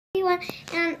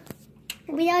and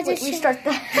we are just... Wait, restart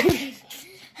that.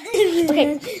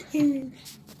 Okay.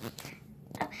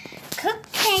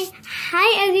 Okay,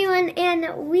 hi everyone, and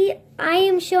I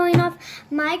am showing off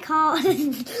my card.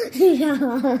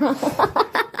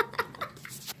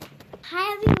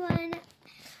 Hi everyone.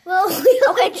 Well,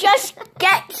 Okay, just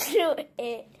get to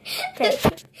it. Okay.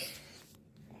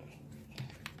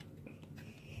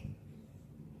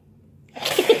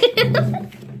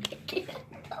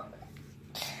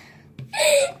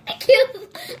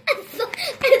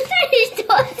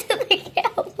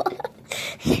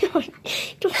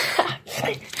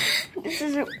 This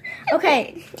is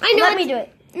okay. I know. Let me do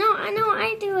it. No, I know.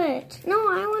 I do it. No,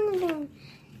 I want to do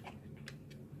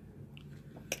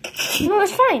it. No,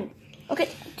 it's fine. Okay,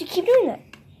 keep doing that.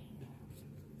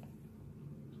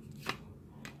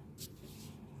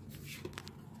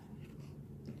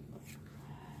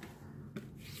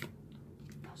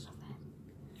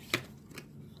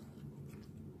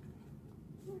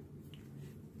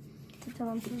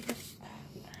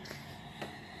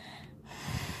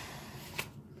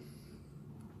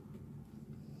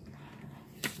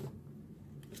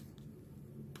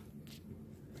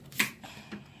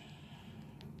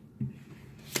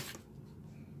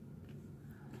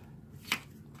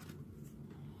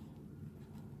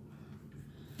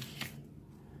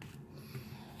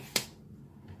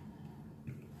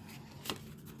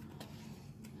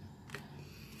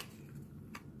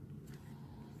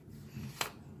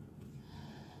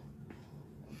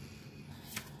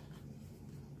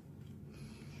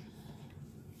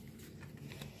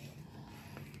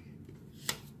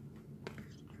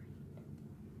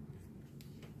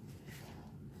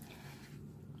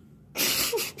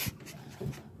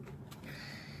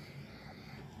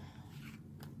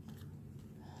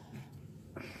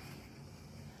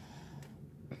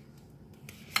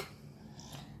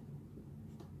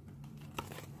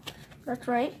 That's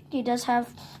right. He does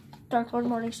have Dark Lord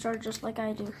Morningstar just like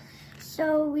I do.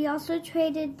 So we also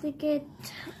traded to get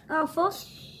our first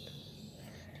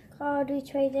card we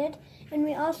traded, and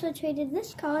we also traded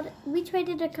this card. We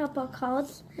traded a couple of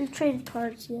cards. We traded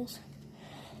cards, yes.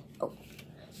 Oh.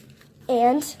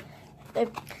 And a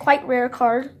quite rare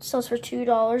card sells for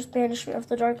 $2, Banishment of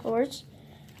the Dark Lords.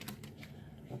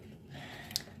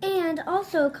 And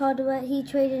also a card that he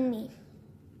traded me.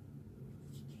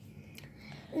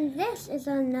 And this is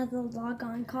another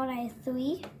log-on card. I have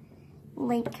 3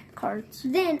 Link cards.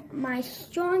 Then my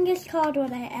strongest card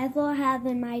what I ever have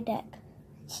in my deck.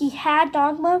 He had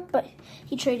Dogma, but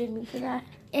he traded me for that.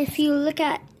 If you look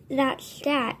at that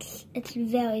stats, it's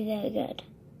very, very good.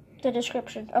 The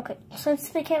description. Okay, since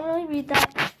they can't really read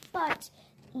that, but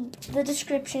the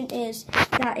description is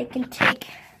that it can take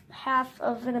half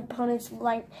of an opponent's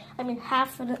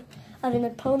half of an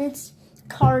opponent's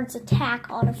card's attack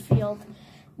on a field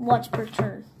once per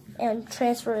turn and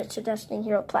transfer it to Destiny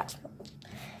Hero Plasma.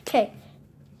 Okay,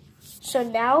 so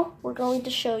now we're going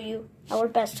to show you our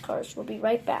best cards. We'll be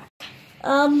right back.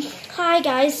 Hi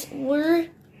guys, we're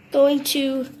going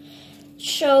to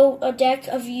show a deck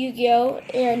of Yu-Gi-Oh!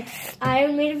 And I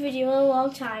haven't made a video in a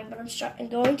long time, but I'm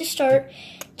going to start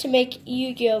to make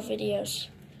Yu-Gi-Oh! Videos.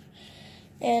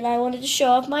 And I wanted to show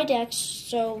off my decks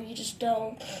so you just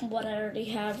know what I already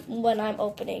have when I'm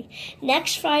opening.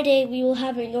 Next Friday, we will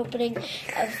have an opening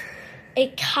of a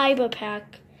Kaiba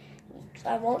pack.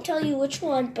 I won't tell you which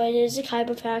one, but it is a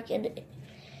Kaiba pack, and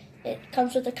it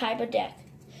comes with a Kaiba deck.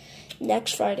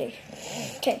 Next Friday.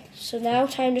 Okay, so now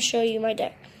time to show you my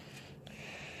deck.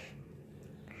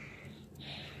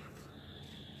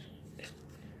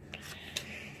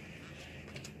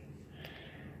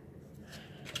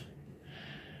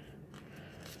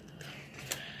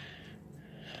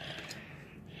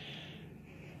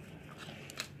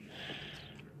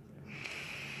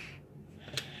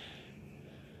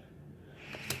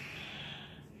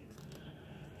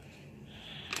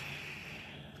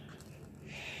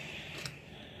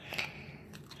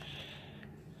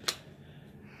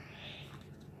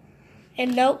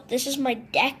 And note, this is my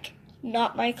deck,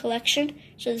 not my collection.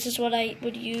 So this is what I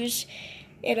would use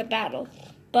in a battle.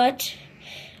 But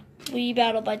we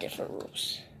battle by different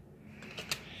rules.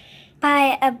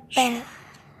 By a battle.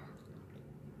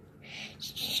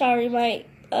 Sorry, my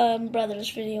brother is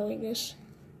videoing this.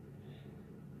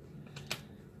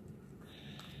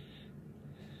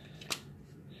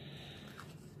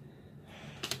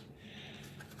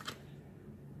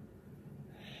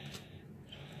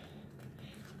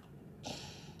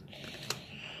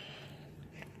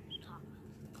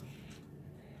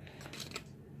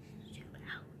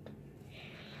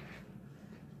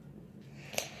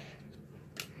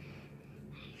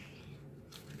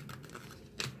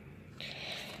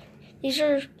 These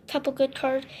are couple good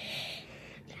cards.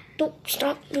 Don't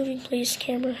stop moving, please,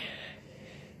 camera.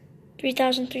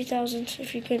 3,000, 3,000,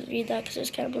 if you couldn't read that because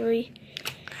it's kind of blurry.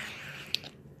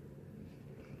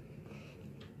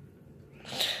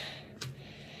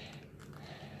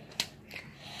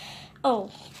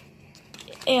 Oh,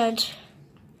 and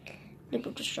Loop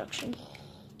of Destruction.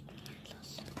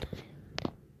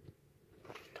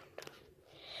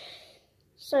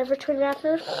 Sorry for Twin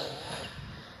Raptor.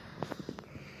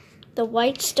 The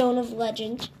White Stone of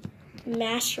Legend,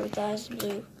 Master with Eyes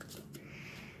Blue.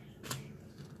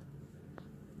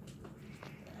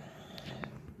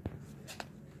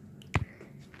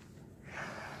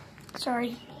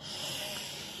 Sorry.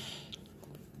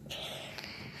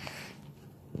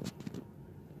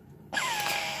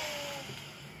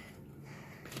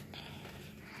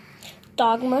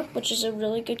 Dogma, which is a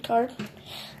really good card.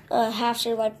 Half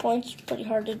your life points, pretty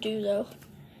hard to do though.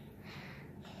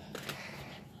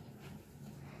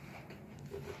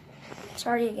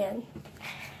 Sorry again.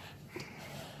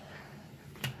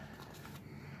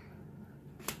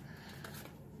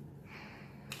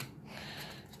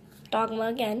 Dogma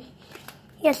again.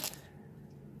 Yes.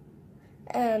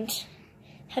 And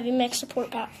Heavy Mech Support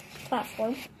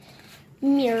Platform.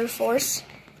 Mirror Force.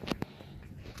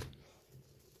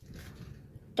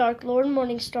 Dark Lord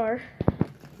Morningstar.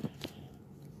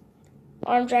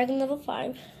 Armed Dragon level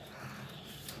 5.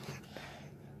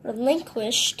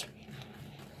 Relinquished.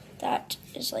 That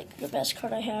is like the best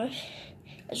card I have.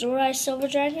 Azori's Silver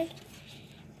Dragon.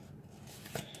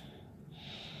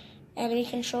 Enemy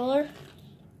Controller.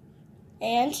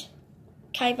 And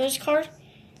Kaiba's card.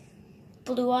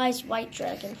 Blue Eyes White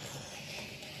Dragon.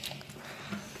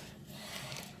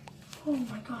 Oh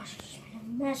my gosh, I just made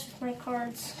a mess with my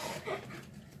cards.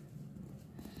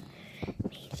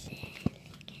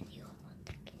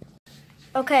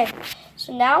 Okay,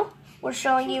 so now we're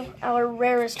showing you our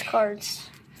rarest cards.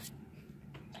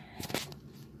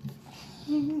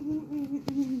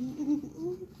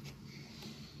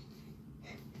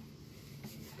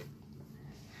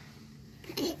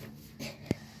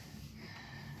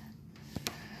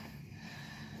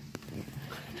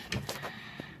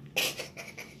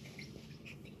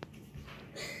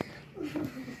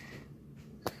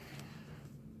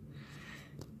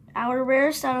 Our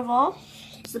rarest out of all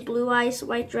is the Blue Eyes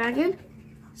White Dragon.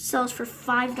 Sells for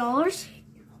 $5.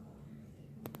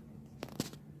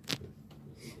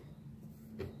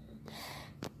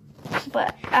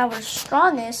 But our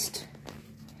strongest,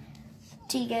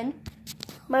 Tegan,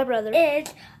 my brother, Is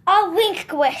a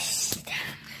Winquist.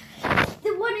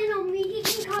 The one and only. He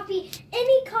can copy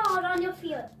any card on your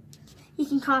field. he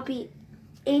can copy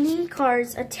any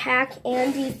card's attack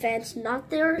and defense, not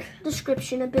their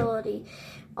description ability,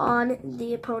 on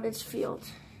the opponent's field.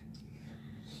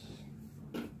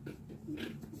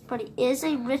 But he is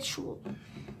a ritual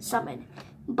summon.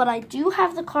 But I do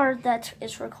have the card that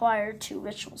is required to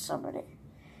ritual summon it.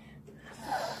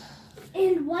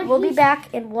 And what We'll be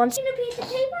back in one second. piece of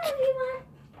paper, everyone.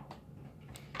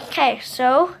 Okay,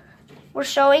 so we're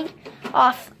showing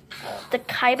off the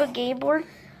Kaiba game board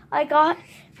I got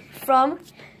from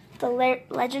the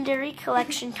Legendary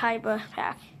Collection Kaiba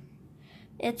pack.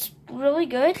 It's really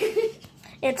good.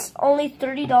 It's only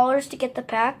 $30 to get the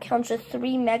pack. Comes with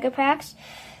 3 mega packs.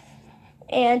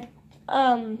 And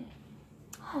comes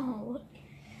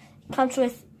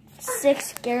with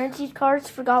 6 guaranteed cards.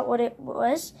 Forgot what it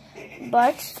was,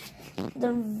 but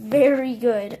they're very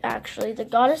good actually. The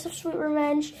Goddess of Sweet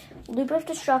Revenge, Loop of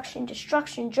Destruction,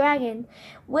 Destruction Dragon,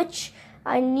 which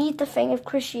I need the Fang of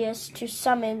Critias to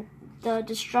summon the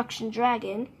Destruction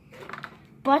Dragon.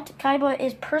 But Kaiba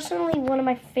is personally one of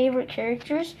my favorite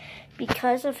characters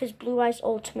because of his Blue Eyes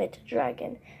Ultimate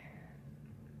Dragon.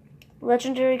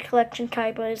 Legendary Collection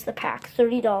Kaiba is the pack,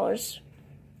 $30.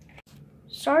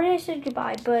 Sorry I said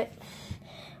goodbye, but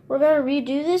we're going to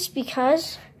redo this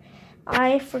because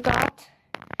I forgot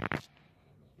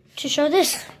to show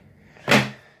this.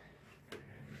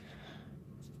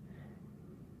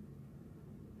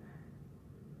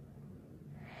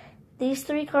 These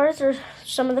 3 cards are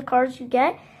some of the cards you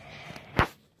get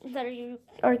that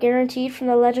are guaranteed from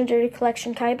the Legendary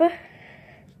Collection Kaiba.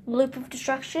 Loop of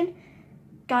Destruction,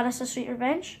 Goddess of Sweet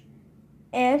Revenge,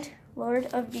 and Lord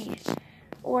of D,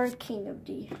 or King of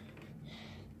D.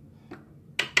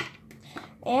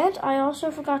 And I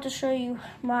also forgot to show you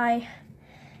my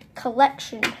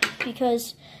collection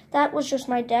because that was just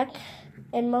my deck,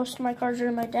 and most of my cards are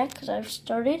in my deck because I've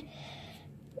started,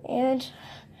 and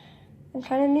I'm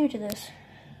kind of new to this.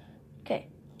 Okay.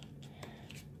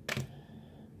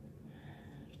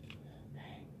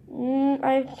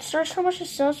 I searched how much it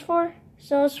sells for. It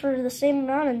sells for the same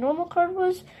amount a normal card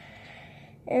was.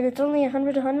 and it's only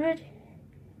 100.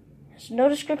 There's no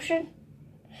description.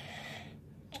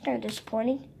 It's kind of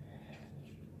disappointing.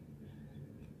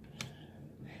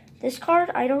 This card,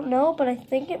 I don't know, but I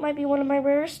think it might be one of my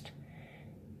rarest.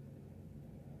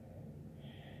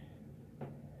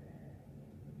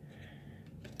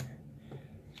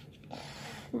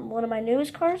 One of my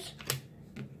newest cards.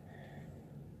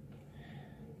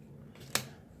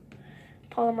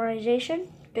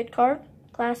 Polymerization, good card,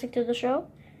 classic to the show.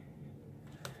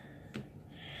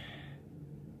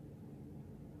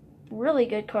 Really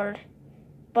good card,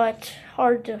 but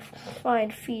hard to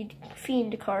find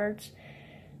fiend cards.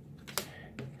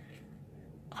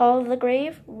 Call of the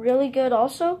Grave, really good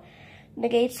also.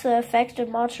 Negates the effect of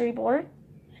Monster Reborn.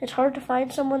 It's hard to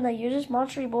find someone that uses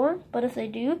Monster Reborn, but if they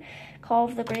do, Call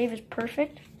of the Grave is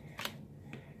perfect.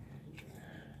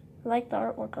 I like the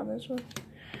artwork on this one.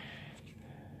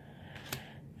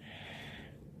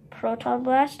 Proton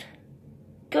Blast,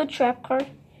 good trap card.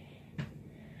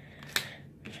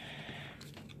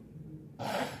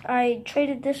 I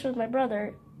traded this with my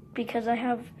brother because I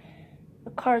have a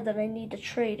card that I need to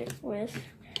trade it with.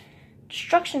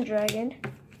 Destruction Dragon,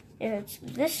 and it's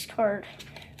this card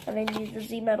that I need, the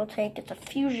Z Metal Tank. It's a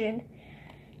fusion,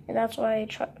 and that's why I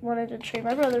wanted to trade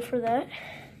my brother for that.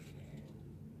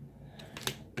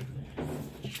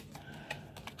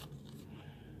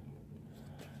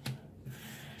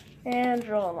 And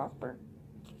draw a Mockbird.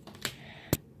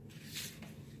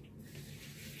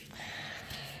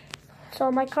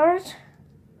 So my cards,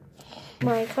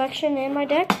 my collection, and my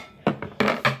deck.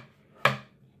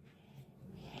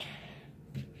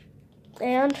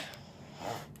 And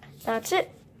that's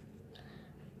it.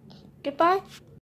 Goodbye.